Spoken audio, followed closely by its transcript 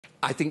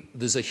I think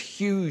there's a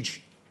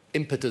huge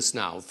impetus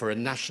now for a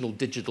national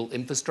digital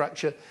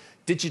infrastructure.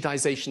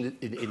 Digitization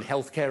in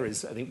healthcare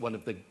is, I think, one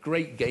of the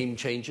great game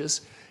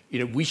changers.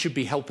 We should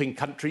be helping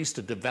countries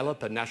to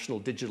develop a national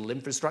digital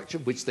infrastructure,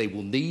 which they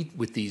will need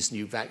with these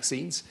new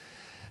vaccines.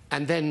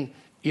 And then,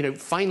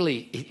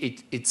 finally,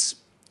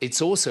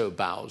 it's also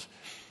about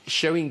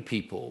showing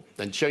people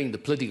and showing the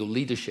political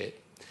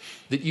leadership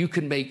that you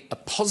can make a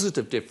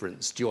positive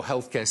difference to your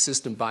healthcare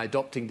system by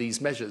adopting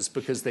these measures,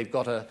 because they've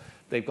got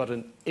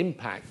an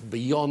impact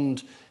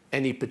beyond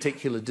any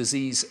particular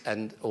disease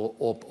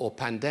or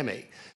pandemic.